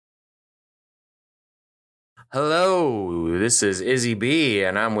Hello, this is Izzy B,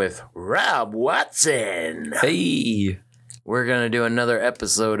 and I'm with Rob Watson. Hey. We're going to do another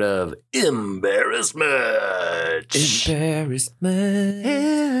episode of Embarrassment.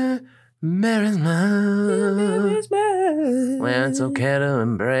 Embarrassment. Embarrassment. Well, it's okay to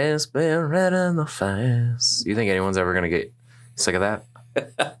embrace being red in the face. You think anyone's ever going to get sick of that?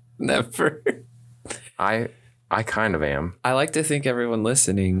 Never. I kind of am. I like to think everyone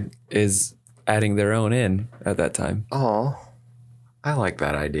listening is adding their own in at that time. Oh, I like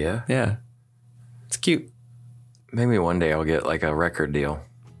that idea. Yeah. It's cute. Maybe one day I'll get like a record deal.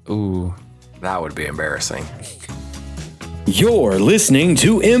 Ooh. That would be embarrassing. You're listening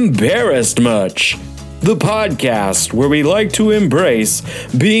to Embarrassed Much, the podcast where we like to embrace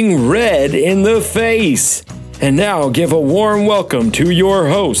being red in the face. And now give a warm welcome to your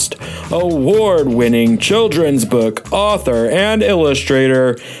host, award-winning children's book author and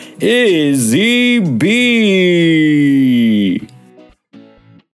illustrator, Izzy B.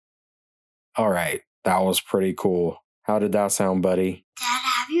 All right, that was pretty cool. How did that sound, buddy? Dad,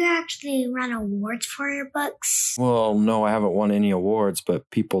 have you actually run awards for your books? Well, no, I haven't won any awards, but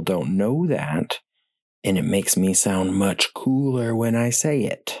people don't know that. And it makes me sound much cooler when I say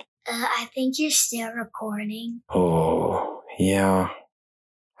it. I think you're still recording. Oh, yeah.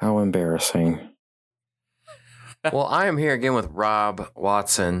 How embarrassing. Well, I am here again with Rob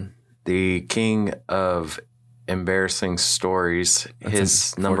Watson, the king of embarrassing stories. That's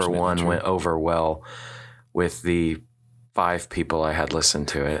His number unfortunate, one true. went over well with the 5 people I had listened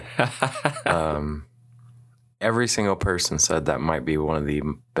to it. Every single person said that might be one of the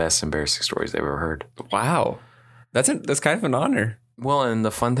best embarrassing stories they've ever heard. Wow. That's kind of an honor. Well, and the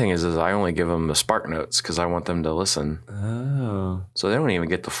fun thing is I only give them the spark notes because I want them to listen. Oh. So they don't even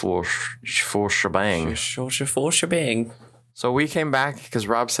get the full shebang. Full shebang. So we came back because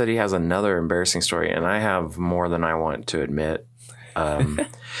Rob said he has another embarrassing story, and I have more than I want to admit. Matter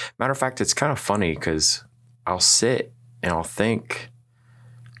of fact, it's kind of funny because I'll sit and I'll think,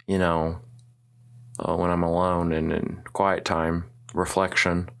 when I'm alone and in quiet time,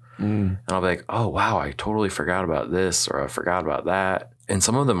 reflection, and I'll be like, oh, wow, I totally forgot about this, or I forgot about that. And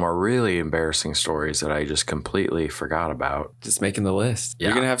some of them are really embarrassing stories that I just completely forgot about. Just making the list. Yeah.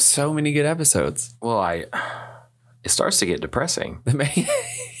 You're going to have so many good episodes. Well, it starts to get depressing.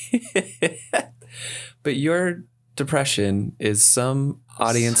 But your depression is some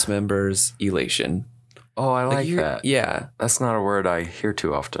audience member's elation. Oh, I like you're- that. Yeah. That's not a word I hear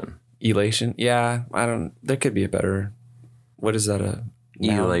too often. Elation. Yeah. There could be a better. What is that? A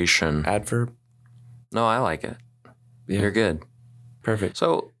noun? Elation. Adverb? No, I like it. Yeah. You're good. Perfect.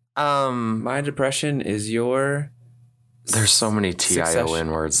 So, My depression is your. there's so many Succession.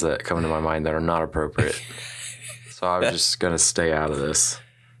 TION words that come to my mind that are not appropriate. So I'm just going to stay out of this.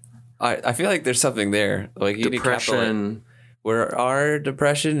 I feel like there's something there. Like you need to capital it. Depression, Where our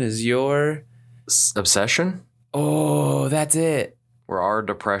depression is your. obsession? Oh, that's it. Where our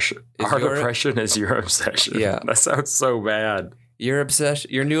depression Is your- depression is your obsession. Yeah. That sounds so bad. Your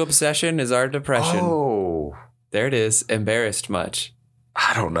obsession. Your new obsession is our depression. Oh, There it is. Embarrassed much.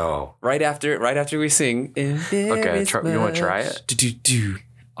 I don't know. Right after we sing. Okay, you want to try it? Do.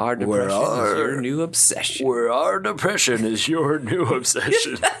 Our depression is your new obsession. Where our depression is your new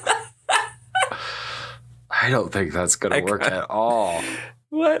obsession. I don't think that's going to work at all.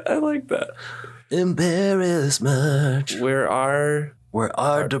 What? I like that. Embarrassment. Where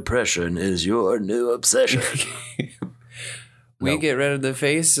our depression is your new obsession. we No. get rid of the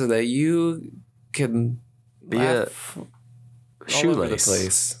face so that you can Be laugh all over the Shoelace.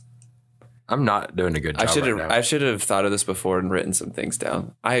 place. I'm not doing a good job. I should have thought of this before and written some things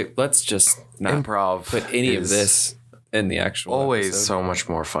down. Let's just not Improv put any of is this in the actual always episode. so much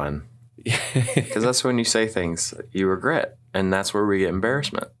more fun because that's when you say things you regret, and that's where we get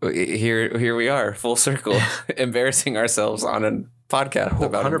embarrassment. Here we are, full circle, embarrassing ourselves on a podcast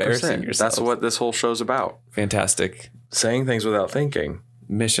about embarrassing yourself. That's what this whole show's about. Fantastic. Saying things without thinking.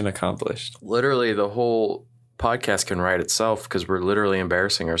 Mission accomplished. Literally, the whole podcast can write itself because we're literally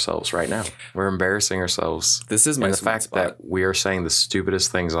embarrassing ourselves right now. We're embarrassing ourselves. This is my And the sweet fact spot. that we are saying the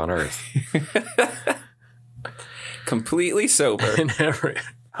stupidest things on earth. Completely sober.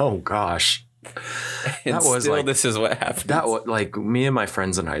 Oh gosh. And that was still like- this is what happens. That was like me and my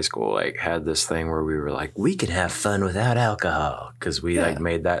friends in high school had this thing where we were like, we could have fun without alcohol because we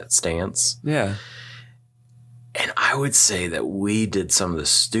made that stance. Yeah. And I would say that we did some of the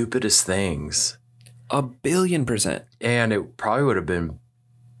stupidest things, 1,000,000,000%. and it probably would have been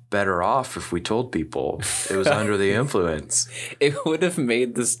better off if we told people it was under the influence. It would have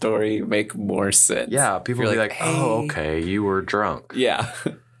made the story make more sense. Yeah, people You're would be like, "Hey." oh, okay, you were drunk. Yeah.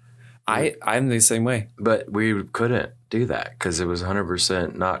 I'm the same way. But we couldn't do that because it was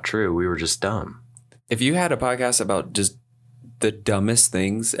 100% not true. We were just dumb. If you had a podcast about just the dumbest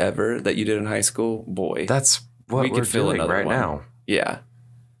things ever that you did in high school, boy, That's what We we're could fill doing another right one. now. yeah.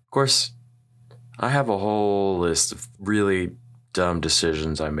 Of course, I have a whole list of really dumb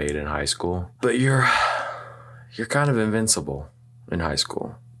decisions I made in high school. But you're kind of invincible in high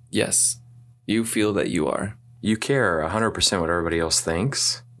school. Yes. You feel that you are. You care 100% what everybody else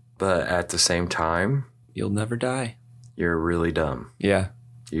thinks, but at the same time, You'll never die. you're really dumb. Yeah.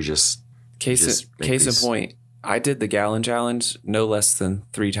 You just Case make in these- point, I did the gallon challenge no less than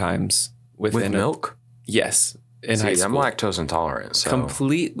 3 times with within milk. Yes, in See, high I'm school. lactose intolerant, so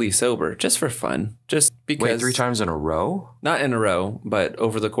Completely sober, just for fun, just because. wait, 3 times in a row? Not in a row, but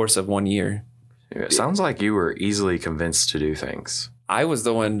over the course of 1 year. It sounds like you were easily convinced to do things, I was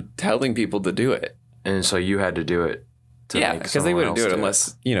the one telling people to do it. and so you had to do it. To Yeah, make because they someone wouldn't do else it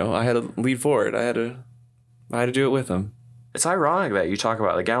unless I had to lead forward. I had to do it with them. It's ironic that you talk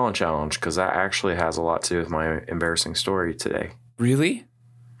about the gallon challenge because that actually has a lot to do with my embarrassing story today. Really?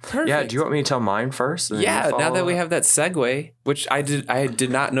 Perfect. Yeah, do you want me to tell mine first? and then you Yeah, now follow that we up? have that segue, which I did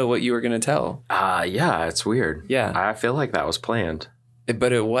not know what you were going to tell. Yeah, it's weird. Yeah. I feel like that was planned.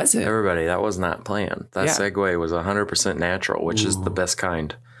 But it wasn't. Everybody, that was not planned. That Yeah. segue was 100% natural, which is the Ooh. best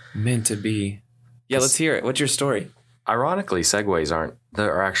kind. Meant to be. Yeah, let's hear it. What's your story? Ironically, segways aren't the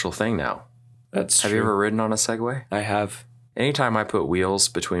actual thing now. That's Have you ever ridden on a Segway? I have. Anytime I put wheels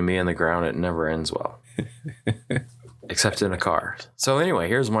between me and the ground, it never ends well. Except in a car. So anyway,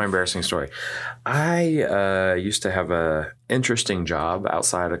 here's my embarrassing story. I used to have a interesting job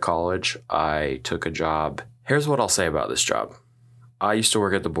outside of college. I took a job. Here's what I'll say about this job. I used to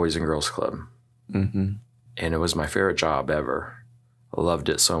work at the Boys and Girls Club, Mm-hmm. and it was my favorite job ever. I loved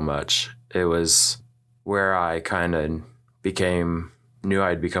it so much. It was where I kind of knew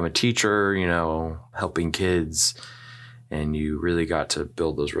I'd become a teacher, helping kids, and you really got to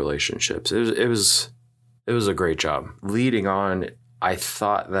build those relationships. It was a great job. Leading on, I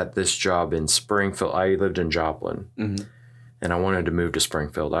thought that this job in Springfield, I lived in Joplin, Mm-hmm. and I wanted to move to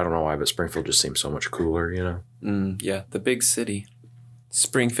Springfield. I don't know why, but Springfield just seems so much cooler, Yeah, the big city.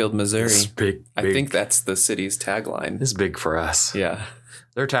 Springfield, Missouri. It's big. I think that's the city's tagline. it's big for us. Yeah.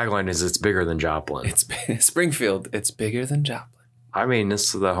 Their tagline is "It's bigger than Joplin." It's Springfield. It's bigger than Joplin. I mean,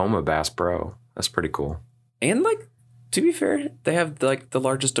 this is the home of Bass Pro. That's pretty cool. And to be fair, they have the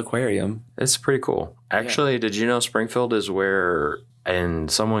largest aquarium. It's pretty cool. Actually, did you know Springfield is where, and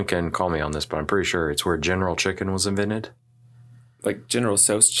someone can call me on this, but I'm pretty sure it's where General Chicken was invented? Like General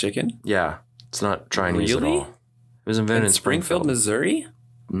Tso's chicken. Yeah, it's not Chinese Really? at all. It was invented In in Springfield, Missouri?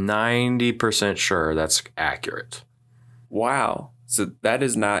 90% sure that's accurate. Wow. So that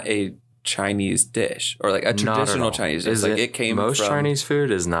is not a Chinese dish or like a Not at traditional all. Chinese dish. Is Like it came most from Chinese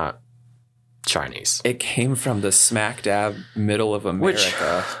food is not Chinese. It came from the smack dab middle of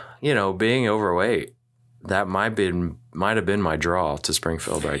America. Which, being overweight, that might have been my draw to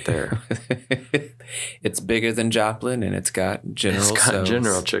Springfield right there. It's bigger than Joplin, and it's got General It's got Tso's.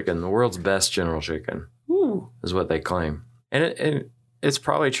 General Chicken, the world's best General Chicken, Ooh. is what they claim. And it's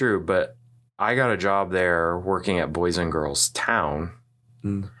probably true, but I got a job there working at Boys and Girls Town,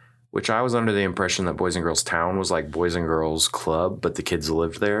 which I was under the impression that Boys and Girls Town was like Boys and Girls Club, but the kids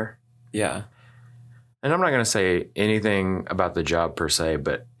lived there. Yeah. And I'm not going to say anything about the job per se,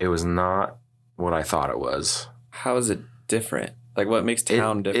 but it was not what I thought it was. How is it different? Like, what makes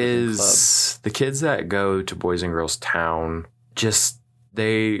town It different than club? is the kids that go to Boys and Girls Town, just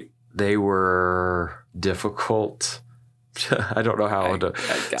they were difficult. I don't know how to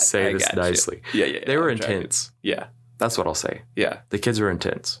say this got you. nicely. Yeah. They were I'm trying to- intense. Yeah. That's what I'll say. Yeah. The kids were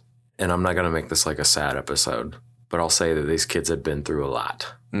intense. And I'm not going to make this like a sad episode, but I'll say that these kids had been through a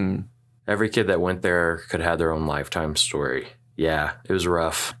lot. Mm. Every kid that went there could have their own lifetime story. Yeah, it was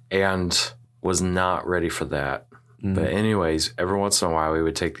rough and was not ready for that. Mm. But anyways, every once in a while we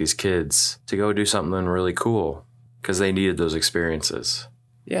would take these kids to go do something really cool because they needed those experiences.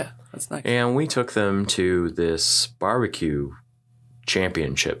 Yeah, that's nice. And we took them to this barbecue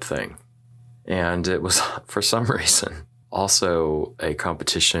championship thing. And it was, for some reason, also a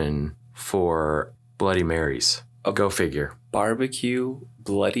competition for Bloody Marys. Go figure. Barbecue,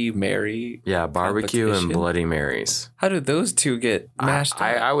 Bloody Mary. Yeah, barbecue and Competition? Bloody Marys. How did those two get mashed up?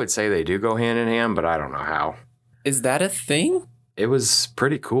 I would say they do go hand in hand, but I don't know how. Is that a thing? It was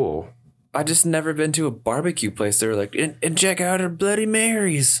pretty cool. I just never been to a barbecue place. They were like, and check out our Bloody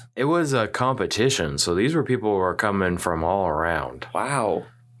Marys. It was a competition, so these were people who were coming from all around. Wow.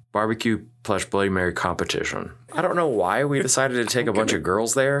 Barbecue plus Bloody Mary competition. I don't know why we decided to take a bunch of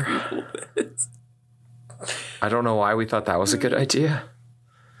girls there. I don't know why we thought that was a good idea.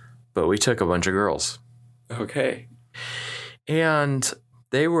 but we took a bunch of girls. Okay. And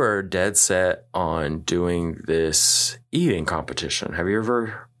they were dead set on doing this eating competition. Have you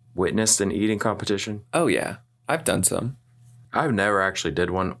ever witnessed an eating competition? Oh, yeah. I've done some. I've never actually did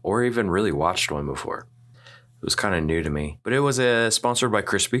one or even really watched one before. It was kind of new to me. But it was sponsored by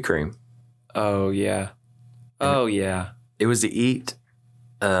Krispy Kreme. Oh, yeah. Oh, yeah. It was to eat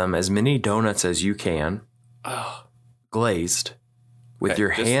as many donuts as you can, Oh. glazed, with Okay, your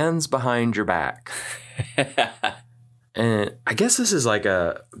hands behind your back. And I guess this is like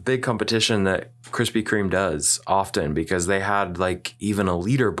a big competition that Krispy Kreme does often because they had like even a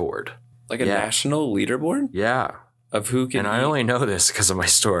leaderboard. Like a Yeah. national leaderboard Yeah. of who can And I eat? only know this because of my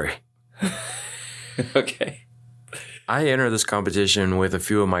story. Okay. I entered this competition with a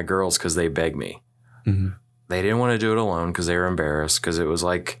few of my girls because they begged me. Mhm. They didn't want to do it alone because they were embarrassed because it was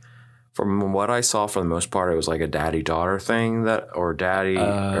like, from what I saw for the most part, it was like a daddy-daughter thing or daddy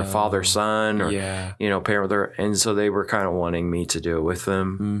or father-son or, Yeah. parent with her. And so they were kind of wanting me to do it with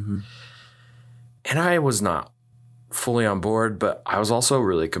them. Mm-hmm. And I was not fully on board, but I was also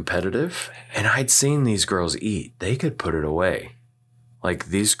really competitive. And I'd seen these girls eat. They could put it away. Like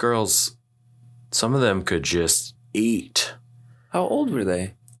these girls, some of them could just eat. How old were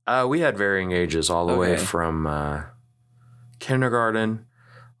they? We had varying ages all the way Okay. from kindergarten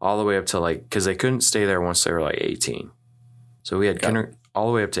all the way up to because they couldn't stay there once they were like 18. So we had all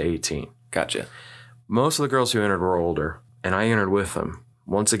the way up to 18. Gotcha. Most of the girls who entered were older, and I entered with them.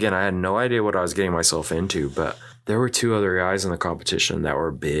 Once again, I had no idea what I was getting myself into, but there were two other guys in the competition that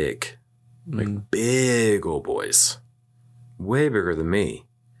were big, like big old boys, way bigger than me.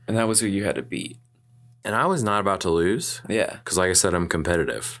 And that was who you had to beat. And I was not about to lose Yeah. because, like I said, I'm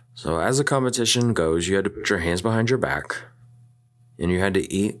competitive. So as the competition goes, you had to put your hands behind your back, and you had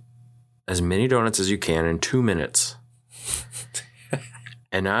to eat as many donuts as you can in 2 minutes.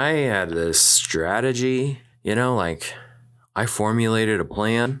 And I had this strategy, I formulated a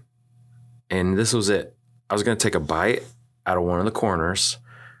plan, and this was it. I was going to take a bite out of one of the corners,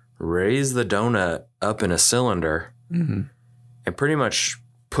 raise the donut up in a cylinder, Mm-hmm. and pretty much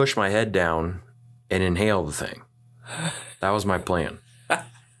push my head down and inhale the thing. That was my plan.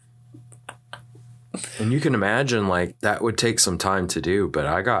 And you can imagine that would take some time to do, but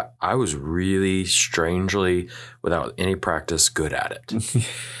I was really strangely, without any practice, good at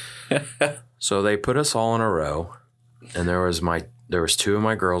it. So they put us all in a row, and there was two of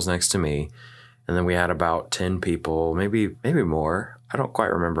my girls next to me, and then we had about 10 people, maybe more. I don't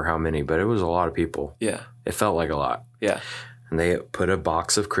quite remember how many, but it was a lot of people. Yeah. It felt like a lot. Yeah. And they put a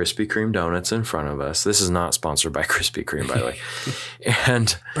box of Krispy Kreme donuts in front of us. This is not sponsored by Krispy Kreme, by the way.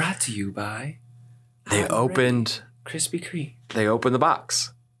 And Brought to you by they opened Krispy Kreme. they opened the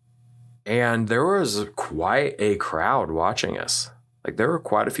box. And there was quite a crowd watching us. There were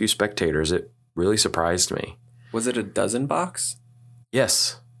quite a few spectators. It really surprised me. Was it a dozen box?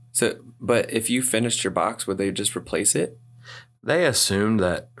 Yes. So, but if you finished your box, would they just replace it? They assumed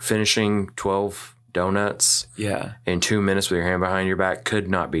that finishing 12 donuts Yeah. in 2 minutes with your hand behind your back could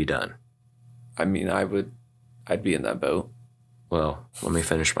not be done. I mean, I'd be in that boat. Well, let me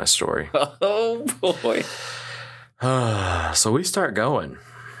finish my story. Oh boy. So we start going.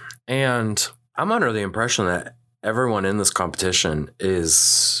 And I'm under the impression that everyone in this competition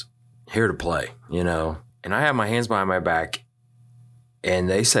is here to play, And I have my hands behind my back, and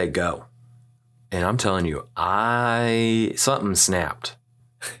they say go. And I'm telling you, something snapped,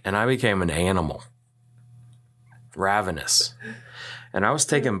 and I became an animal, ravenous. And I was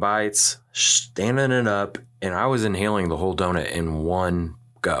taking bites, standing it up, and I was inhaling the whole donut in one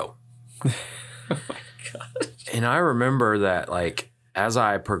go. Oh my God. And I remember that, as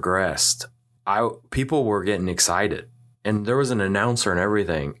I progressed, people were getting excited. And there was an announcer and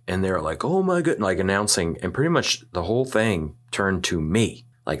everything. And they were like, oh my goodness, announcing. And pretty much the whole thing turned to me.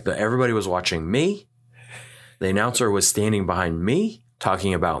 Everybody was watching me. The announcer was standing behind me,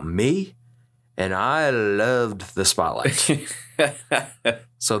 talking about me. And I loved the spotlight.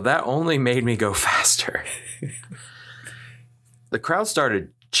 So that only made me go faster. The crowd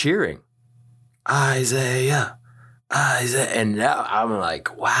started cheering. Isaiah. And now I'm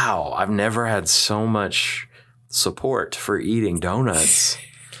like, wow, I've never had so much support for eating donuts.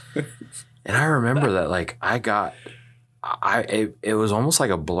 And I remember that it was almost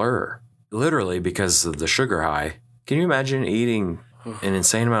like a blur, literally, because of the sugar high. Can you imagine eating an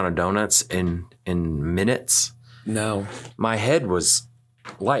insane amount of donuts in minutes? No. My head was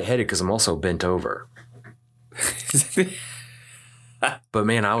lightheaded because I'm also bent over. But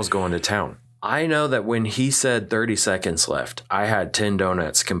man, I was going to town. I know that when he said 30 seconds left, I had 10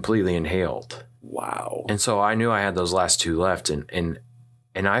 donuts completely inhaled. Wow. And so I knew I had those last two left. And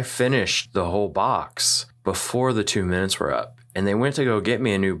and I finished the whole box before the 2 minutes were up. And they went to go get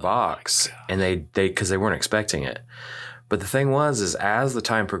me a new box, and they because they weren't expecting it. But the thing was, is as the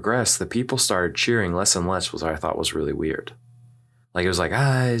time progressed, the people started cheering less and less, which I thought was really weird. Like, it was like,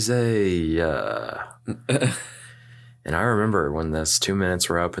 Isaiah. And I remember when those 2 minutes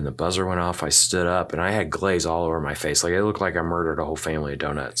were up and the buzzer went off, I stood up and I had glaze all over my face. Like, it looked like I murdered a whole family of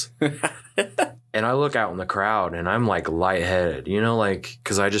donuts. And I look out in the crowd and I'm like lightheaded, you know, like,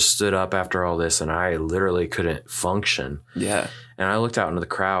 because I just stood up after all this and I literally couldn't function. Yeah. And I looked out into the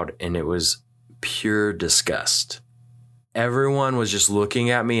crowd and it was pure disgust. Everyone was just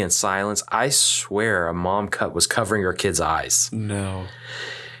looking at me in silence. I swear a mom was covering her kid's eyes. No.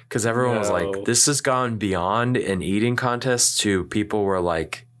 Because everyone was like, this has gone beyond an eating contest to people were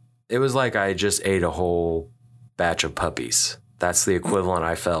like, it was like I just ate a whole batch of puppies. That's the equivalent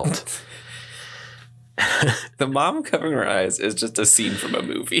I felt. The mom covering her eyes is just a scene from a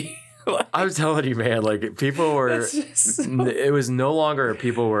movie. Like, I'm telling you, man, like people were, it was no longer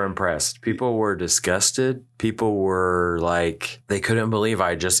people were impressed. People were disgusted. People were like, they couldn't believe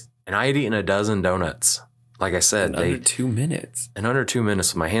I had eaten a dozen donuts. Like I said, under 2 minutes. In under 2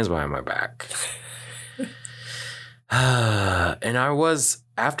 minutes with my hands behind my back. And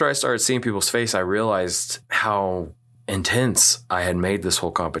after I started seeing people's face, I realized how intense I had made this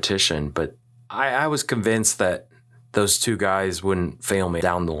whole competition. But I was convinced that those two guys wouldn't fail me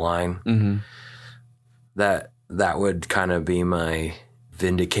down the line. Mm-hmm. That would kind of be my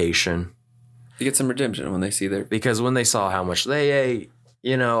vindication. You get some redemption when they see their... Because when they saw how much they ate,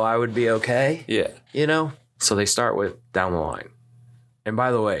 you know, I would be okay. Yeah. You know? So they start with down the line. And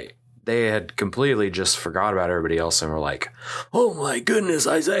by the way, they had completely just forgot about everybody else and were like, oh my goodness,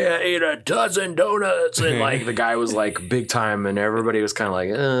 Isaiah ate a dozen donuts. And like the guy was like big time and everybody was kind of like,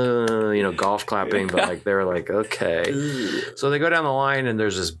 you know, golf clapping. But like they were like, okay. So they go down the line and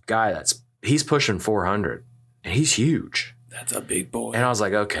there's this guy he's pushing 400 and he's huge. That's a big boy. And I was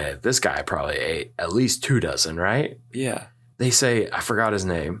like, okay, this guy probably ate at least 2 dozen, right? Yeah. They say, I forgot his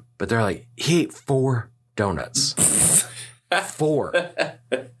name, but they're like, he ate 4 donuts. 4.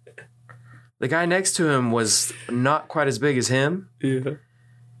 The guy next to him was not quite as big as him. Yeah.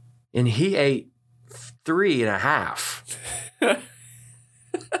 And he ate 3.5.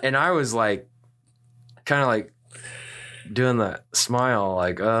 And I was like, kind of like doing the smile,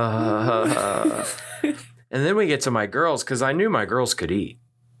 like, And then we get to my girls, because I knew my girls could eat.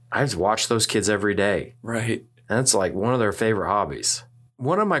 I just watched those kids every day. Right. And that's like one of their favorite hobbies.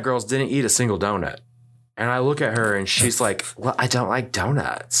 One of my girls didn't eat a single donut. And I look at her and she's like, well, I don't like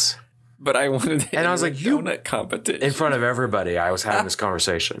donuts. But I wanted to and I was like, donut competition. In front of everybody, I was having this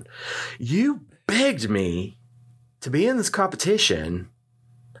conversation. You begged me to be in this competition.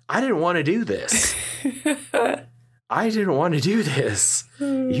 I didn't want to do this. I didn't want to do this.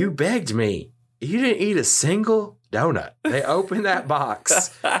 You begged me. You didn't eat a single donut. They opened that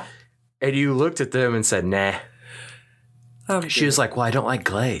box and you looked at them and said, nah. She was like, well, I don't like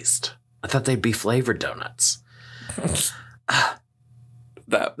glazed. I thought they'd be flavored donuts.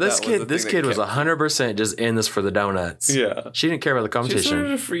 This kid was 100% just in this for the donuts. Yeah. She didn't care about the competition. She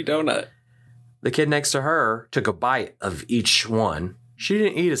wanted a free donut. The kid next to her took a bite of each one. She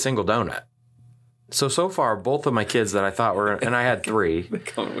didn't eat a single donut. So far, both of my kids that I thought were, and I had 3. The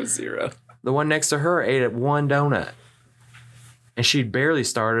comment was 0. The one next to her ate 1 donut. And she'd barely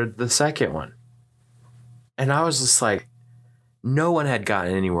started the second one. And I was just like, no one had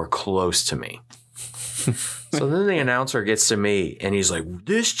gotten anywhere close to me. So then the announcer gets to me and he's like,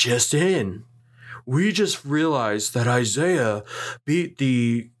 this just in. We just realized that Isaiah beat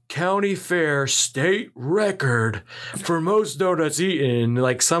the county fair state record for most donuts eaten.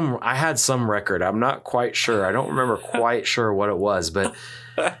 Like I had some record. I'm not quite sure. I don't remember quite sure what it was, but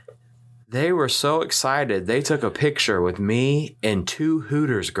they were so excited. They took a picture with me and 2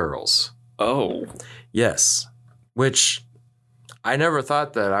 Hooters girls. Oh. Yes. Which I never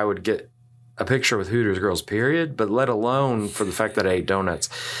thought that I would get a picture with Hooters girls, period, but let alone for the fact that I ate donuts.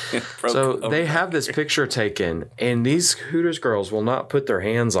 So they have this picture taken, and these Hooters girls will not put their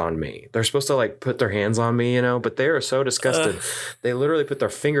hands on me. They're supposed to like put their hands on me, you know, but they are so disgusted. They literally put their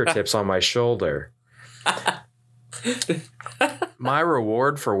fingertips on my shoulder. My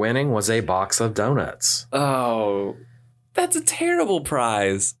reward for winning was a box of donuts. Oh, that's a terrible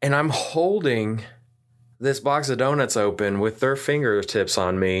prize. And I'm holding this box of donuts open with their fingertips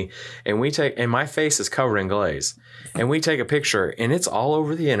on me, and my face is covered in glaze, and we take a picture, and it's all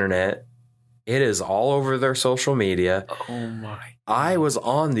over the internet. It is all over their social media. Oh my! I was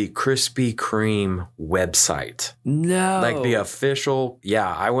on the Krispy Kreme website. No. Like the official,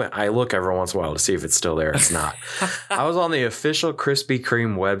 I look every once in a while to see if it's still there. It's not. I was on the official Krispy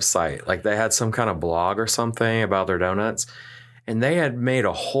Kreme website. Like they had some kind of blog or something about their donuts. And they had made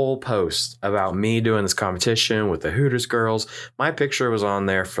a whole post about me doing this competition with the Hooters girls. My picture was on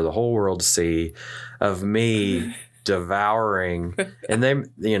there for the whole world to see of me devouring. And they,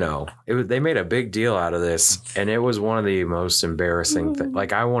 they made a big deal out of this. And it was one of the most embarrassing things.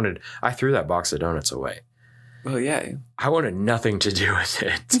 Like I threw that box of donuts away. Well, yeah. I wanted nothing to do with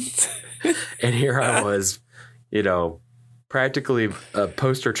it. And here I was, practically a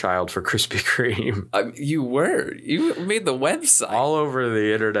poster child for Krispy Kreme. You made the website. All over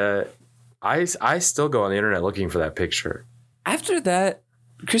the internet. I still go on the internet looking for that picture. After that,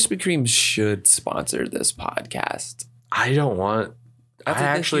 Krispy Kreme should sponsor this podcast. I don't want. After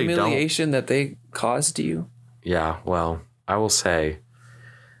I the actually humiliation that they caused you. Yeah, well, I will say,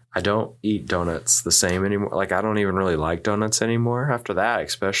 I don't eat donuts the same anymore. Like I don't even really like donuts anymore. After that,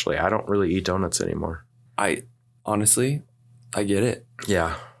 especially, I don't really eat donuts anymore. Honestly, I get it.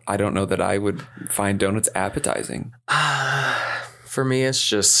 Yeah. I don't know that I would find donuts appetizing. For me, it's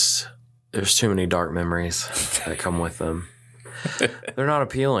just there's too many dark memories that come with them. They're not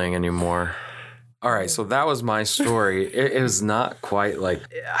appealing anymore. All right, so that was my story. It was not quite like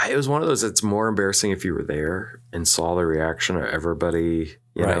it was one of those. It's more embarrassing if you were there and saw the reaction of everybody.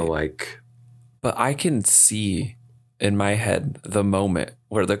 You know, like. But I can see in my head the moment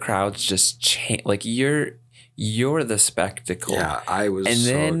where the crowds just change. Like you're the spectacle. Yeah, I was and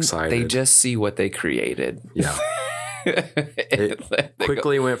so then excited. They just see what they created. Yeah. It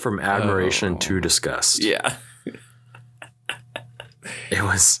quickly went from admiration to disgust. Yeah. It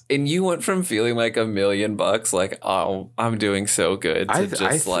was. And you went from feeling like $1 million, like, oh, I'm doing so good,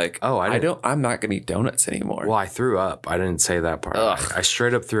 to I'm not gonna eat donuts anymore. Well, I threw up. I didn't say that part. I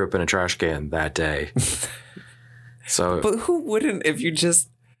straight up threw up in a trash can that day. So, but who wouldn't if you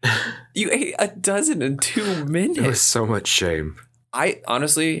ate a dozen in 2 minutes? It was so much shame. I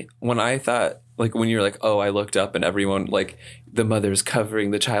honestly, when I thought, like, when you're like, oh, I looked up and everyone, like, the mother's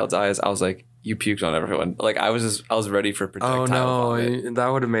covering the child's eyes, I was like, you puked on everyone. Like, I was ready for projectile vomit. That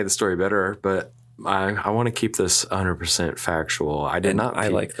would have made the story better, but I want to keep this 100% factual. I did not puke. I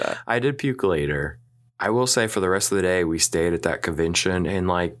like that. I did puke later. I will say for the rest of the day, we stayed at that convention, and,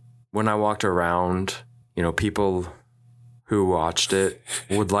 like, when I walked around, people who watched it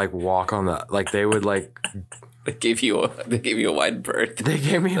would, like, walk on the, like, they would, like... They gave you a wide berth. They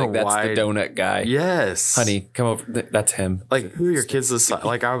gave me that's the donut guy. Yes. Honey, come over. That's him. Like, who are your kids?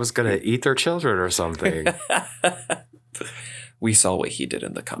 Like, I was going to eat their children or something. We saw what he did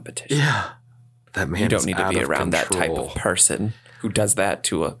in the competition. Yeah. That man. You don't need to be around that type of person who does that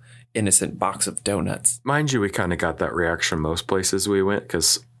to a innocent box of donuts. Mind you, we kind of got that reaction most places we went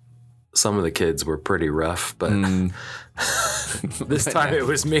because some of the kids were pretty rough, but this time it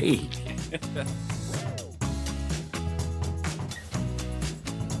was me.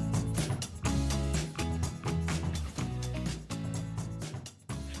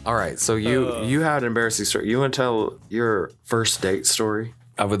 All right, so you had an embarrassing story. You want to tell your first date story?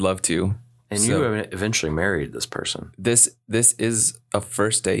 I would love to. And you eventually married this person. This is a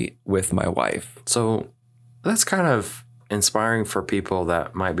first date with my wife. So that's kind of inspiring for people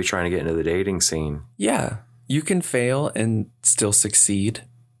that might be trying to get into the dating scene. Yeah, you can fail and still succeed.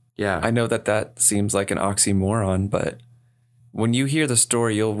 Yeah. I know that seems like an oxymoron, but when you hear the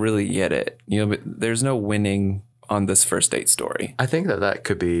story, you'll really get it. There's no winning on this first date story. I think that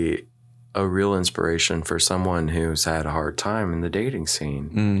could be a real inspiration for someone who's had a hard time in the dating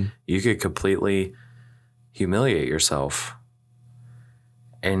scene. You could completely humiliate yourself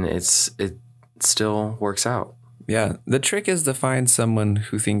and it still works out. Yeah. The trick is to find someone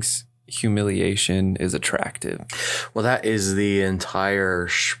who thinks humiliation is attractive. Well, that is the entire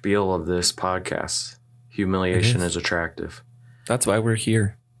spiel of this podcast. Humiliation is attractive. That's why we're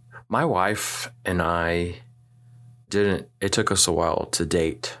here. My wife and I it took us a while to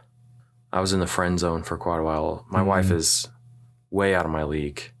date. I was in the friend zone for quite a while. My wife is way out of my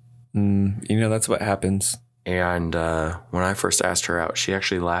league. That's what happens. And when I first asked her out, she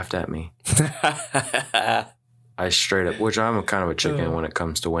actually laughed at me. I straight up, which I'm kind of a chicken when it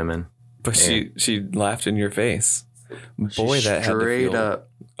comes to women. But she laughed in your face. Boy, that had to feel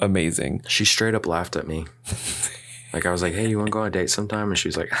amazing. She straight up laughed at me. Like, I was like, hey, you want to go on a date sometime? And she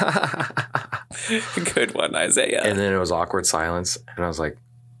was like, good one, Isaiah. And then it was awkward silence. And I was like,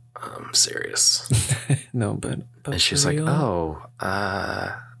 I'm serious. No, but and she's like, no.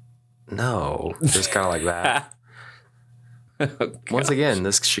 Just kind of like that. Once again,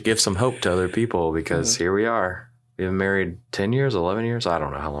 this should give some hope to other people because here we are. We've been married 10 years, 11 years. I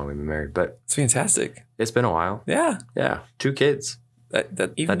don't know how long we've been married, but It's fantastic. it's been a while. Yeah. Yeah. 2 kids. That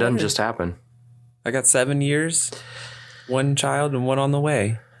That doesn't just happen. I got 7 years, 1 child, and 1 on the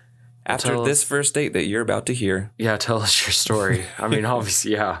way. After Tell this us- first date that you're about to hear. Yeah. Tell us your story. I mean,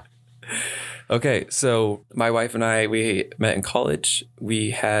 obviously, yeah. Okay, so my wife and I, we met in college.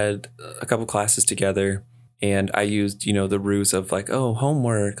 We had a couple classes together, and I used, the ruse of like, oh,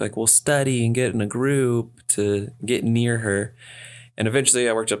 homework, like we'll study and get in a group to get near her. And eventually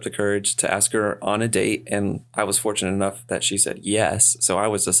I worked up the courage to ask her on a date, and I was fortunate enough that she said yes. So I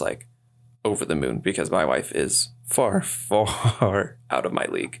was just like over the moon because my wife is far, far out of my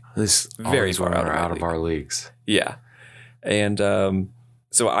league. This Very always far women out of are my out of league. our leagues. Yeah. And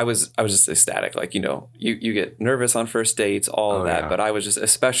so I was just ecstatic. Like, you get nervous on first dates, all of Oh, that. yeah. But I was just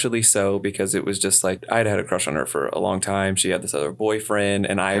especially so because it was just like I'd had a crush on her for a long time. She had this other boyfriend,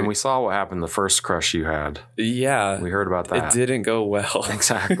 and And we saw what happened the first crush you had. yeah, We heard about that. it didn't go well.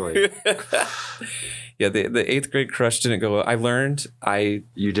 Exactly. Yeah, the 8th grade crush didn't go well. I learned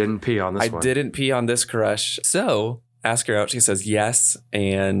You didn't pee on this I one. didn't pee on this crush. So ask her out. She says yes.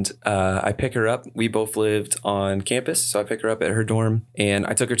 And I pick her up. We both lived on campus. So I pick her up at her dorm, and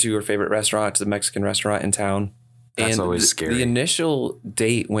I took her to her favorite restaurant, to the Mexican restaurant in town. That's and always scary. The initial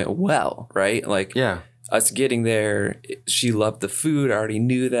date went well, right? Like Yeah. us getting there, she loved the food. I already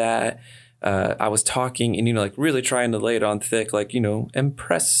knew that. I was talking and, like really trying to lay it on thick, like,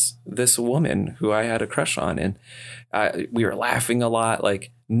 impress this woman who I had a crush on. And we were laughing a lot,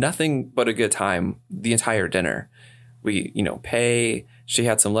 like nothing but a good time the entire dinner. We, pay. She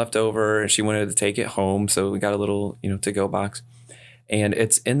had some leftover and she wanted to take it home. So we got a little, to-go box. And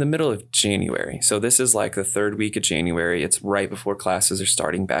it's in the middle of January. So this is like the 3rd week of January. It's right before classes are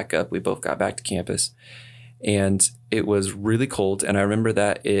starting back up. We both got back to campus. And it was really cold. And I remember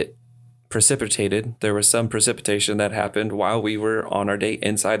that it precipitated. There was some precipitation that happened while we were on our date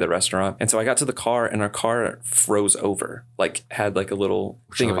inside the restaurant. And so I got to the car, and our car froze over, like had like a little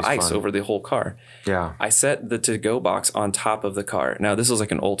thing of always ice fun. over the whole car. Yeah. I set the to-go box on top of the car. Now, this was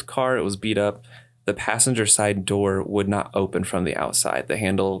like an old car. It was beat up. The passenger side door would not open from the outside. The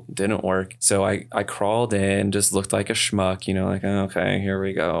handle didn't work. So I crawled in, just looked like a schmuck, like, okay, here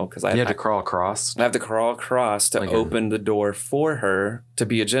we go. Because You had to crawl across. I have to crawl across to Like open the door for her. To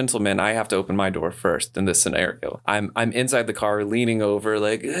be a gentleman, I have to open my door first in this scenario. I'm inside the car, leaning over,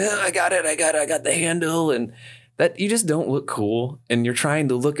 like, I got the handle. And that you just don't look cool. And you're trying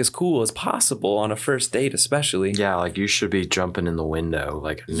to look as cool as possible on a first date, especially. Yeah, like you should be jumping in the window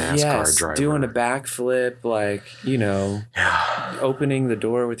like a NASCAR driver. Doing a backflip, like, Yeah. opening the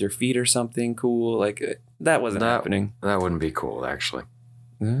door with your feet or something cool. Like, that wasn't happening. That wouldn't be cool, actually.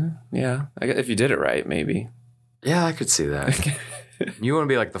 Yeah. If you did it right, maybe. Yeah, I could see that. You want to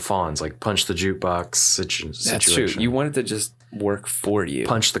be like the Fonz, like punch the jukebox situation. That's true. You want it to just work for you.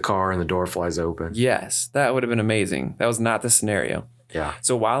 punch the car and the door flies open. Yes, that would have been amazing. That was not the scenario. Yeah.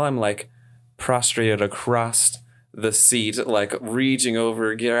 So while I'm like prostrated across the seat, like reaching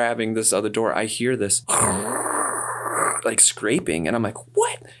over, grabbing this other door, I hear this like scraping, and I'm like,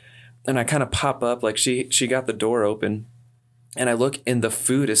 what? And I kind of pop up, like she got the door open, and I look, and the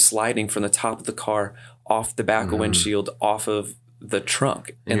food is sliding from the top of the car off the back of windshield, off of the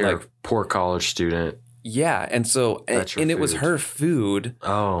trunk. And And you're like, a poor college student. yeah. And so, That's your and it was food. her food.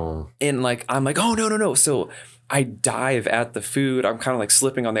 Oh. And like, I'm like, oh, no. So I dive at the food. I'm kind of like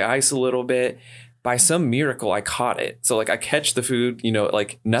slipping on the ice a little bit. By some miracle, I caught it. So like I catch the food,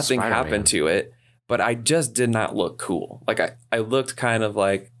 like nothing Spider-Man. happened to it, but I just did not look cool. Like I looked kind of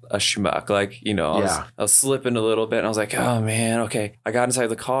like a schmuck. Like, I was slipping a little bit, and I was like, oh man, okay. I got inside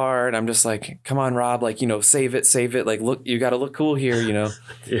the car, and I'm just like, come on, Rob, like, save it. Like, look, you got to look cool here,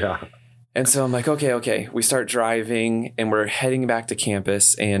 Yeah. And so I'm like, okay. We start driving, and we're heading back to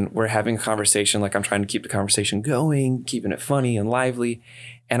campus, and we're having a conversation. Like, I'm trying to keep the conversation going, keeping it funny and lively.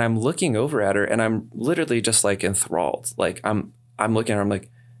 And I'm looking over at her, and I'm literally just like enthralled. Like I'm looking at her, I'm like,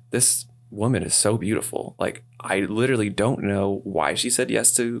 this woman is so beautiful. Like, I literally don't know why she said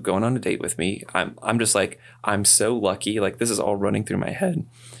yes to going on a date with me. I'm just like, I'm so lucky. Like, this is all running through my head.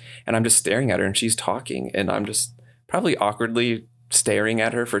 And I'm just staring at her, and she's talking, and I'm just probably awkwardly staring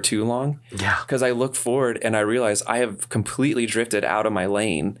at her for too long. Yeah. Because I look forward and I realize I have completely drifted out of my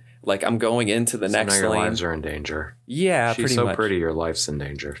lane. Like, I'm going into the So next now your lane. lives are in danger. Yeah, She's pretty so much. pretty, your life's in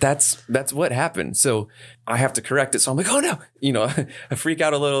danger. That's what happened. So I have to correct it. So I'm like, oh no, I freak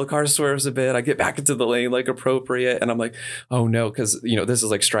out a little. The car swerves a bit. I get back into the lane like appropriate, and I'm like, oh no, because this is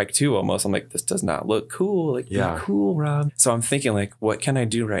like strike 2 almost. I'm like, this does not look cool. Like, Yeah. be cool, Rob. So I'm thinking like, what can I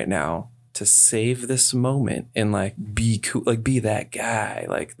do right now to save this moment and like be cool, like be that guy,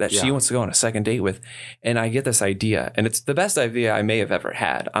 like that she wants to go on a second date with. And I get this idea, and it's the best idea I may have ever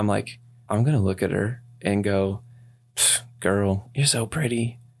had. I'm like, I'm going to look at her and go, girl, you're so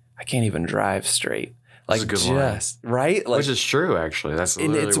pretty. I can't even drive straight. Like, That's a good just line. Right? Like, which is true, actually. That's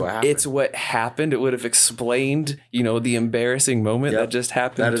literally what happened. It's what happened. It would have explained, you know, the embarrassing moment that just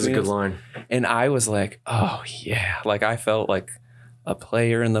happened. That is a good line. And I was like, oh yeah. Like I felt like a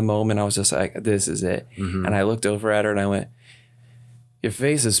player in the moment. I was just like, this is it. Mm-hmm. And I looked over at her and I went, your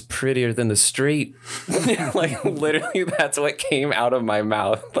face is prettier than the street. Like literally that's what came out of my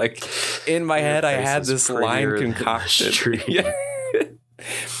mouth. Like in my head, I had this line concocted. Yeah.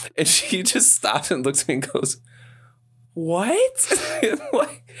 And she just stops and looks at me and goes, what?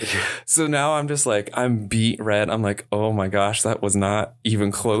 Like, so now I'm just like, I'm beat red. I'm like, oh my gosh, that was not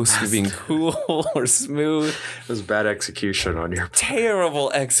even close to being cool or smooth. It was bad execution on your part.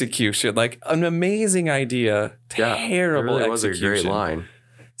 Terrible execution. Like an amazing idea. Terrible it really execution. was a great line.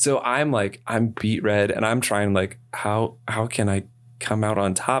 So I'm like, I'm beat red and I'm trying like, how can I come out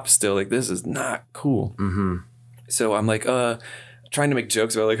on top still? Like, this is not cool. Mm-hmm. So I'm like, trying to make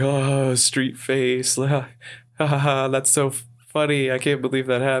jokes about like, oh, street face. That's so funny. I can't believe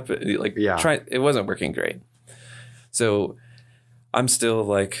that happened. Like, it wasn't working great. So I'm still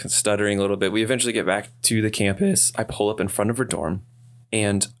like stuttering a little bit. We eventually get back to the campus. I pull up in front of her dorm,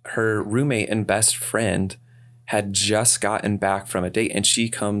 and her roommate and best friend had just gotten back from a date, and she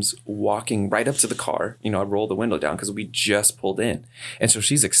comes walking right up to the car. You know, I roll the window down because we just pulled in. And so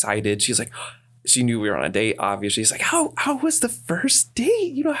she's excited. She's like, she knew we were on a date, obviously. She's like, how was the first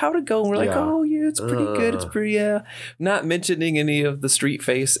date? You know, how'd it go? And we're like, oh, yeah, it's pretty good. It's pretty, not mentioning any of the street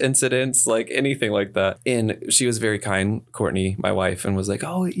face incidents, like anything like that. And she was very kind, Courtney, my wife, and was like,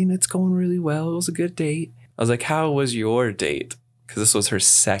 oh, you know, it's going really well. It was a good date. I was like, how was your date? Because this was her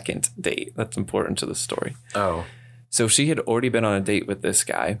second date. That's important to the story. Oh. So she had already been on a date with this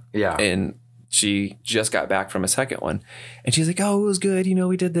guy. Yeah. And she just got back from a second one. And she's like, oh, it was good. You know,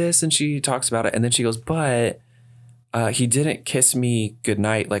 we did this. And she talks about it. And then she goes, but he didn't kiss me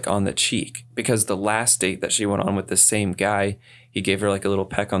goodnight, like on the cheek, because the last date that she went on with the same guy, he gave her like a little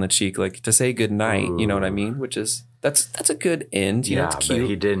peck on the cheek, like to say goodnight. You know what I mean? Which is, that's a good end. You know, it's cute. But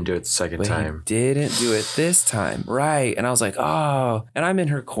he didn't do it the second time. He didn't do it this time. Right. And I was like, oh, and I'm in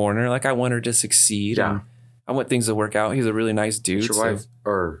her corner. Like I want her to succeed. Yeah. And I want things to work out. He's a really nice dude. Your wife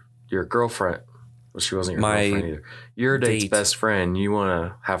or your girlfriend. Well, she wasn't your girlfriend either. Your date's best friend. You want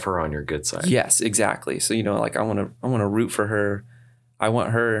to have her on your good side. Yes, exactly. So, you know, like I want to root for her. I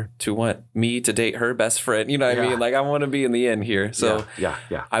want her to want me to date her best friend. You know what I mean? Like I want to be in the end here. So yeah.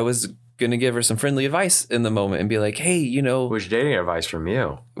 I was going to give her some friendly advice in the moment and be like, hey, you know. Which dating advice from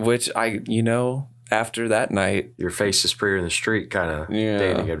you? Which after that night, your face is prettier in the street kind of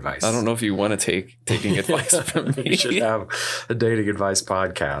dating advice. I don't know if you want to taking advice from me. You should have a dating advice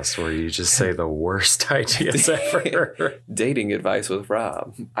podcast where you just say the worst ideas ever. Dating advice with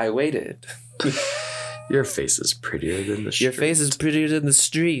Rob. I waited. Your face is prettier than the street. Your face is prettier than the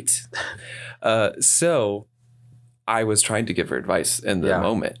street. So I was trying to give her advice in the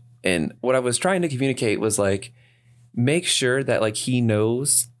moment. And what I was trying to communicate was like, make sure that like he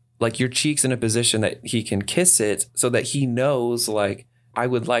knows, like your cheek's in a position that he can kiss it so that he knows like, I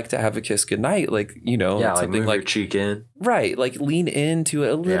would like to have a kiss goodnight. Like, you know, like move your cheek in. Right. Like lean into it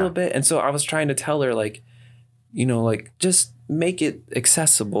a little bit. And so I was trying to tell her like, you know, like just make it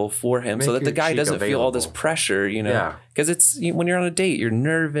accessible for him so that the guy doesn't feel all this pressure, you know, because it's when you're on a date, you're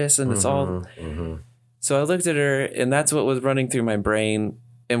nervous and it's all. So I looked at her and that's what was running through my brain.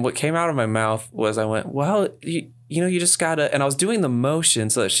 And what came out of my mouth was I went, well, you know, you just gotta, and I was doing the motion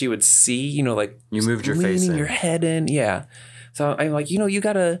so that she would see, you know, like you moved your face in, your head in. Yeah. So I'm like, you know, you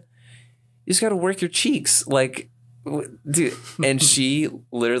just gotta work your cheeks. Like, dude. And she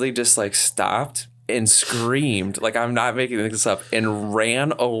literally just like stopped and screamed, like I'm not making this up, and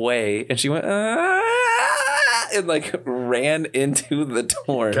ran away. And she went, and like ran into the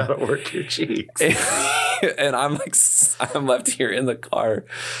dorm. Gotta work your cheeks. And I'm left here in the car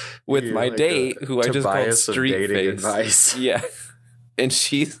with my like date, who I just called street face. Advice. Yeah. And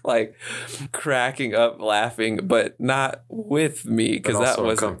she's like cracking up, laughing, but not with me because that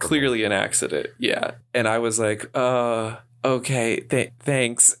was clearly an accident. Yeah. And I was like, okay,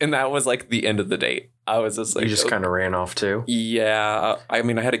 thanks. And that was like the end of the date. I was just like, you just kind of ran off too? Yeah. I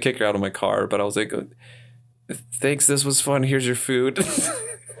mean, I had to kick her out of my car, but I was like, thanks. This was fun. Here's your food.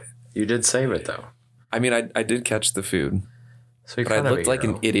 You did save it though. I mean, I did catch the food, so but I looked like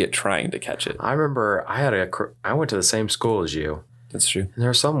an idiot trying to catch it. I remember I went to the same school as you. That's true. And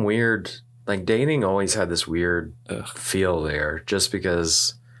there's some weird, like dating always had this weird feel there just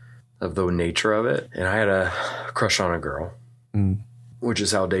because of the nature of it. And I had a crush on a girl, which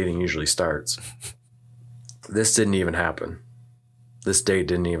is how dating usually starts. This didn't even happen. This date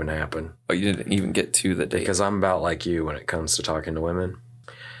didn't even happen. Oh, you didn't even get to the date. Because I'm about like you when it comes to talking to women.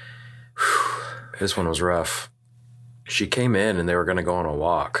 Whew, this one was rough. She came in and they were going to go on a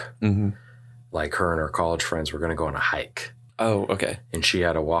walk. Mm-hmm. Like her and her college friends were going to go on a hike. Oh, okay. And she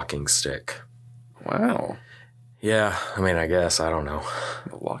had a walking stick. Wow. Yeah, I mean, I guess, I don't know.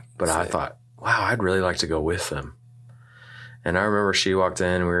 But I thought, wow, I'd really like to go with them. And I remember she walked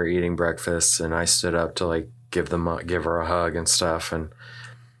in, we were eating breakfast, and I stood up to like give her a hug and stuff. And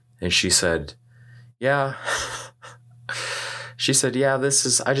she said, yeah. She said, yeah,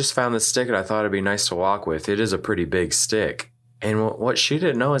 I just found this stick and I thought it'd be nice to walk with. It is a pretty big stick. And what she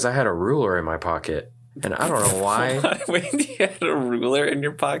didn't know is I had a ruler in my pocket. And I don't know why. Wait, you had a ruler in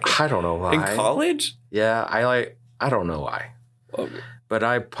your pocket? I don't know why. In college? Yeah, I don't know why. Okay. But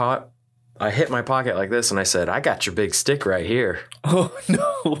I hit my pocket like this and I said, I got your big stick right here. Oh,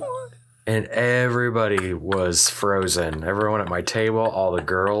 no. And everybody was frozen. Everyone at my table, all the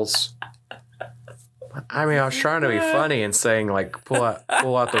girls. I mean, I was trying to be funny and saying, like, pull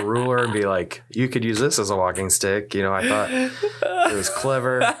out the ruler and be like, you could use this as a walking stick. You know, I thought it was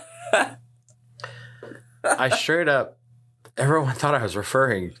clever. I straight up, everyone thought I was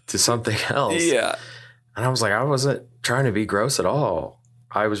referring to something else. Yeah. And I was like, I wasn't trying to be gross at all.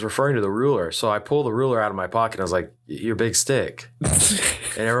 I was referring to the ruler. So I pulled the ruler out of my pocket and I was like, your big stick.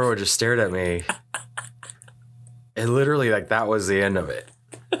 And everyone just stared at me. And literally, like, that was the end of it.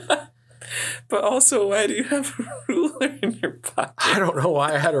 But also, why do you have a ruler in your pocket? I don't know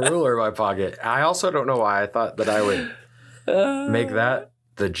why I had a ruler in my pocket. I also don't know why I thought that I would make that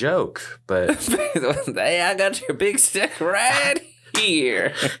the joke. But hey, I got your big stick right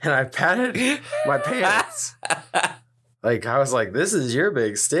here. And I patted my pants. Like, I was like, this is your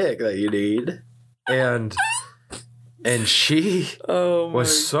big stick that you need. And she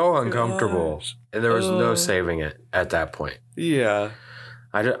was so uncomfortable. And there was no saving it at that point. Yeah.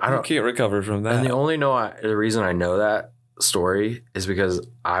 I can't recover from that. And the reason I know that story is because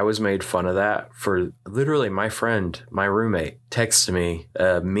I was made fun of that for literally my friend, my roommate, texted me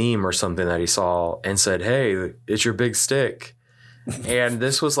a meme or something that he saw and said, hey, it's your big stick. And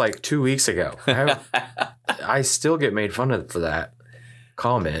this was like 2 weeks ago. I still get made fun of for that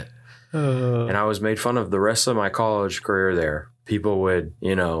comment. And I was made fun of the rest of my college career there. People would,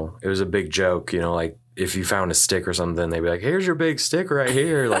 it was a big joke, like, if you found a stick or something, they'd be like, here's your big stick right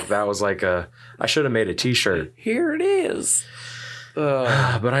here. Like, that was like I should have made a t-shirt. Here it is.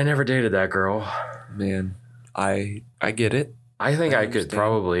 But I never dated that girl. Man, I get it. I think I could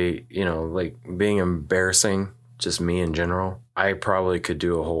probably, like, being embarrassing, just me in general. I probably could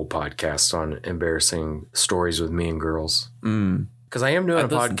do a whole podcast on embarrassing stories with me and girls. Because I am doing a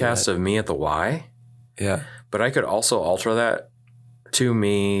podcast of me at the Y. Yeah. But I could also alter that to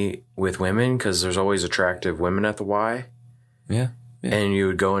me with women, because there's always attractive women at the Y. Yeah. And you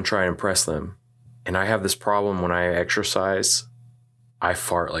would go and try and impress them. And I have this problem when I exercise, I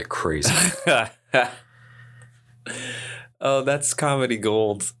fart like crazy. Oh, that's comedy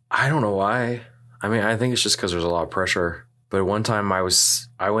gold. I don't know why. I mean, I think it's just because there's a lot of pressure. But one time I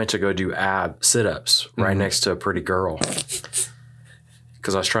went to go do sit-ups right next to a pretty girl.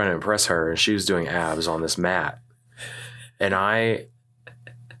 Because I was trying to impress her, and she was doing abs on this mat. And I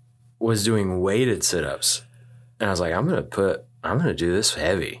was doing weighted sit-ups. And I was like, I'm going to do this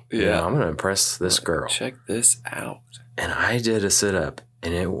heavy. Yeah. I'm going to impress this girl. Check this out. And I did a sit-up.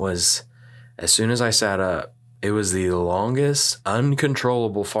 And it was, as soon as I sat up, it was the longest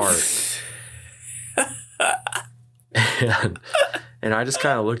uncontrollable fart. And I just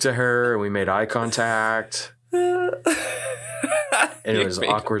kind of looked at her and we made eye contact. And it was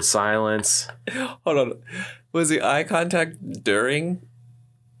awkward silence. Hold on. Was the eye contact during?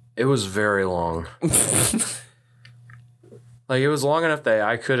 It was very long. Like, it was long enough that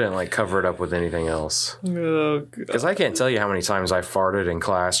I couldn't, like, cover it up with anything else. Oh, God. Because I can't tell you how many times I farted in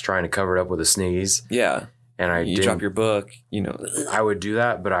class trying to cover it up with a sneeze. Yeah. And you drop your book, I would do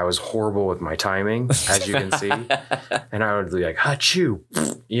that, but I was horrible with my timing, as you can see. And I would be like, achoo.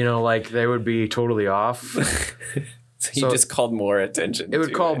 Like, they would be totally off. So you just called more attention. It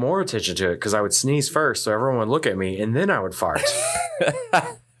would call more attention to it because I would sneeze first, so everyone would look at me, and then I would fart.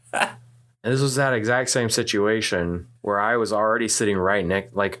 And this was that exact same situation where I was already sitting right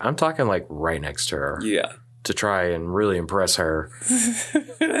next, like, I'm talking like right next to her. Yeah. To try and really impress her.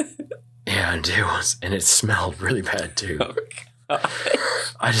 And it smelled really bad too. Oh,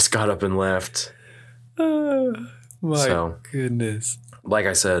 I just got up and left. My goodness. Like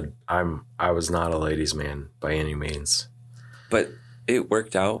I said, I was not a ladies' man by any means. But it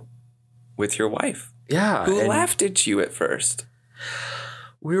worked out. with your wife, Yeah. who and laughed at you at first.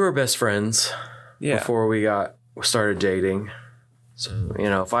 we were best friends Yeah. before we started dating. So,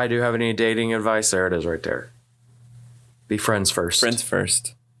 if I do have any dating advice, there it is right there. Be friends first. Friends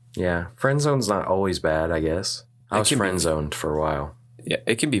first. Yeah. Friend zone's not always bad, I guess. I was can be- friend zoned for a while. Yeah,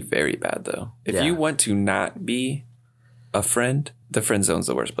 it can be very bad though. If Yeah. you want to not be a friend, the friend zone's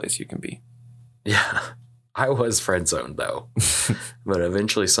the worst place you can be. Yeah. I was friend zoned though. But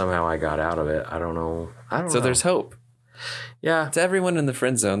eventually somehow I got out of it. I don't know. So there's hope. Yeah. To everyone in the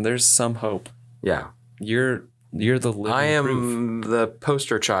friend zone, there's some hope. Yeah. You're the living I am proof. the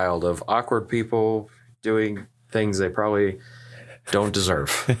poster child of awkward people doing things they probably don't deserve.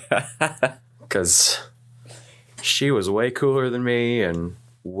 Because she was way cooler than me and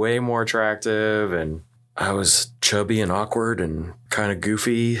way more attractive, and I was chubby and awkward and kind of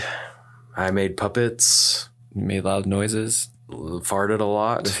goofy. I made puppets, You made loud noises. farted a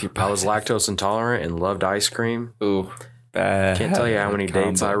lot. I was lactose intolerant and loved ice cream. Ooh, bad. Can't tell you how many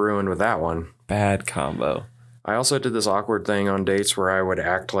dates I combo. ruined with that one. Bad combo. I also did this awkward thing on dates where I would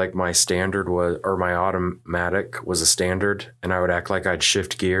act like my standard was, or my automatic was a standard, and I would act like I'd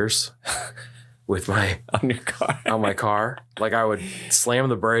shift gears with On your car. on my car. Like I would slam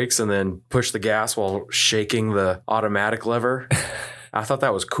the brakes and then push the gas while shaking the automatic lever. I thought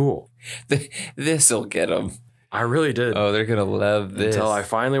that was cool. This'll get them. I really did. Oh, they're gonna love this. Until I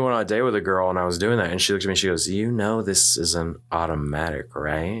finally went on a date with a girl and I was doing that, and she looked at me and she goes, this is an automatic,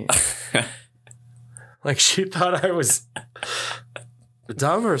 right? Like she thought I was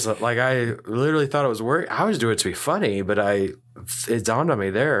dumb or something. Like I literally thought it was work. I was doing it to be funny, but it dawned on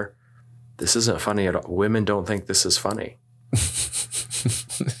me there, this isn't funny at all. Women don't think this is funny.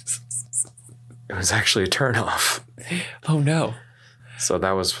 It was actually a turnoff. Oh no. So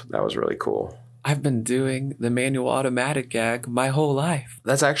that was really cool. I've been doing the manual automatic gag my whole life.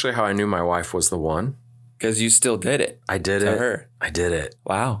 That's actually how I knew my wife was the one. Because you still did it I did to it. her. I did it.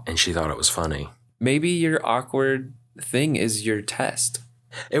 Wow. And she thought it was funny. Maybe your awkward thing is your test.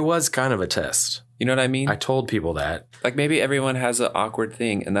 It was kind of a test. You know what I mean? I told people that. Like maybe everyone has an awkward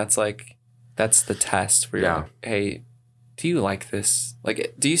thing, and that's the test where you're Yeah. like, hey, do you like this?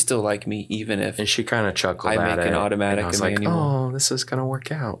 Like, do you still like me even if And she kind of chuckled I at make it. an automatic and I was and like, manual? oh, this is going to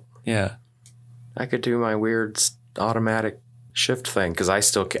work out. Yeah. I could do my weird automatic shift thing because I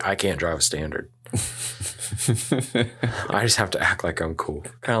can't drive a standard. I just have to act like I'm cool.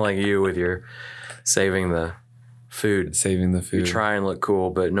 Kind of like you with your saving the food. Saving the You food. try and look cool,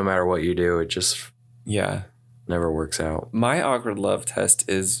 but no matter what you do, it just Yeah. never works out. My awkward love test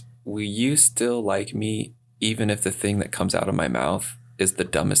is, will you still like me even if the thing that comes out of my mouth is the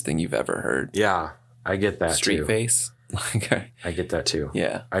dumbest thing you've ever heard? Yeah, I get that Street too. face. Like, I get that too.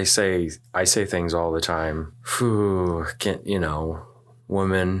 yeah. I say things all the time. Phew, can't,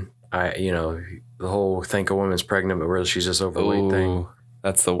 women, the whole think a woman's pregnant, but really she's just overweight thing. Ooh,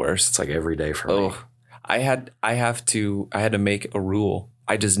 that's the worst. It's like every day for me. Oh, I had to make a rule.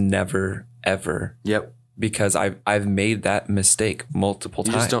 I just never ever, Yep. because I've made that mistake multiple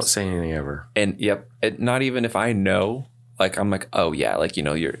You times. just don't say anything ever. And not even if I know, like I'm like, oh yeah, like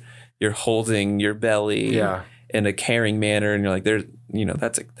you're holding your belly Yeah. in a caring manner, and you're like, there's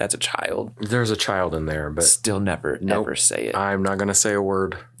that's a child. There's a child in there, but Still never Nope. ever say it. I'm not going to say a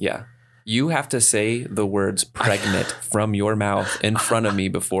word. Yeah. You have to say the words pregnant from your mouth in front of me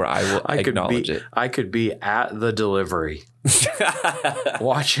before I will acknowledge it. I could be at the delivery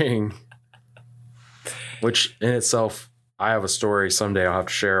watching, which in itself, I have a story someday I'll have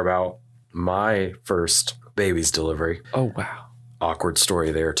to share about my first baby's delivery. Oh, wow. Awkward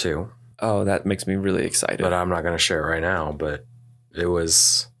story there too, Oh, that makes me really excited. but I'm not going to share it right now, but it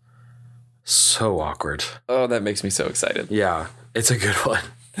was so awkward. Oh, that makes me so excited. Yeah, it's a good one.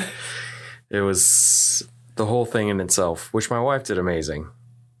 It was the whole thing in itself, which my wife did amazing.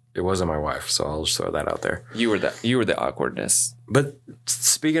 It wasn't my wife, so I'll just throw that out there. You were the awkwardness. But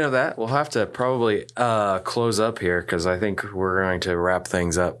speaking of that, we'll have to probably close up here because I think we're going to wrap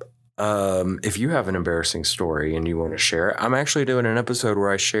things up. If you have an embarrassing story and you want to share it, I'm actually doing an episode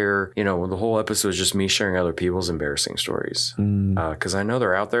where I share, the whole episode is just me sharing other people's embarrassing stories. Because I know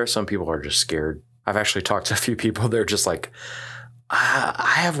they're out there. Some people are just scared. I've actually talked to a few people. They're just like,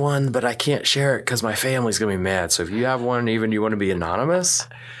 I have one, but I can't share it because my family's going to be mad. So if you have one, even you want to be anonymous,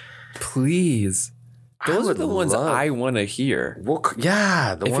 Please. Those are would the ones love- I want to hear. well,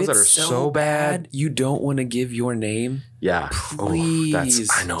 yeah, the If ones that it's are so bad. you don't want to give your name, Yeah. please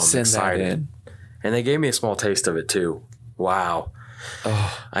I know. I'm send excited. that in. And they gave me a small taste of it too. Wow.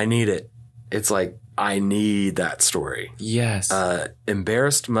 Oh, I need it. It's like, I need that story. yes.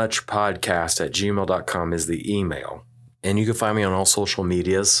 Embarrassedmuchpodcast@gmail.com is the email. And you can find me on all social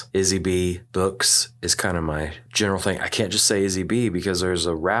medias. Izzy B Books is kind of my general thing. I can't just say Izzy B because there's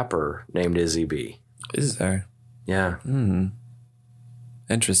a rapper named Izzy B. Is there? Yeah.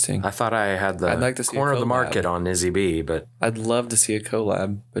 Interesting. I thought I had the I'd like to see a corner of the collab. market on Izzy B, but I'd love to see a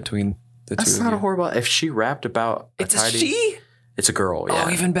collab between the that's two not of a you. horrible. If she rapped about It's a she? it's a girl. Yeah.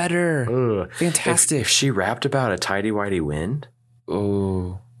 Oh, even better. Ugh. Fantastic. If she rapped about a tidy whitey wind,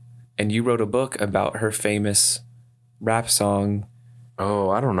 Oh. And you wrote a book about her famous rap song. oh,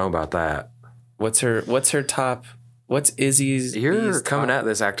 I don't know about that. What's her top? What's Izzy's? You're B's coming top? at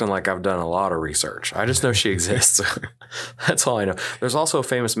this acting like I've done a lot of research. I just know she exists. That's all I know. There's also a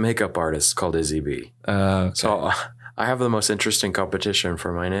famous makeup artist called Izzy B. Okay. So I have the most interesting competition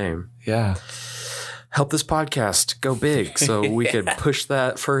for my name. Yeah. Help this podcast go big so we could push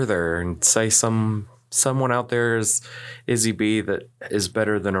that further and say someone out there is Izzy B that is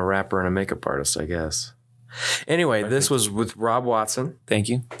better than a rapper and a makeup artist, I guess. Anyway, this was with Rob Watson. Thank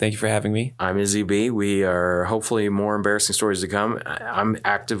you. Thank you for having me. I'm Izzy B. We are hopefully more embarrassing stories to come. I'm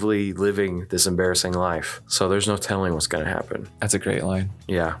actively living this embarrassing life, so there's no telling what's going to happen. That's a great line.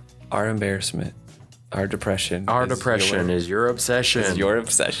 Yeah. Our embarrassment, our depression. Our depression is your obsession. is your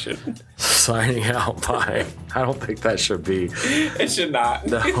obsession. Signing out. Bye. I don't think that should be. It should not.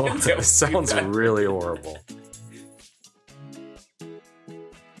 No, that sounds really horrible.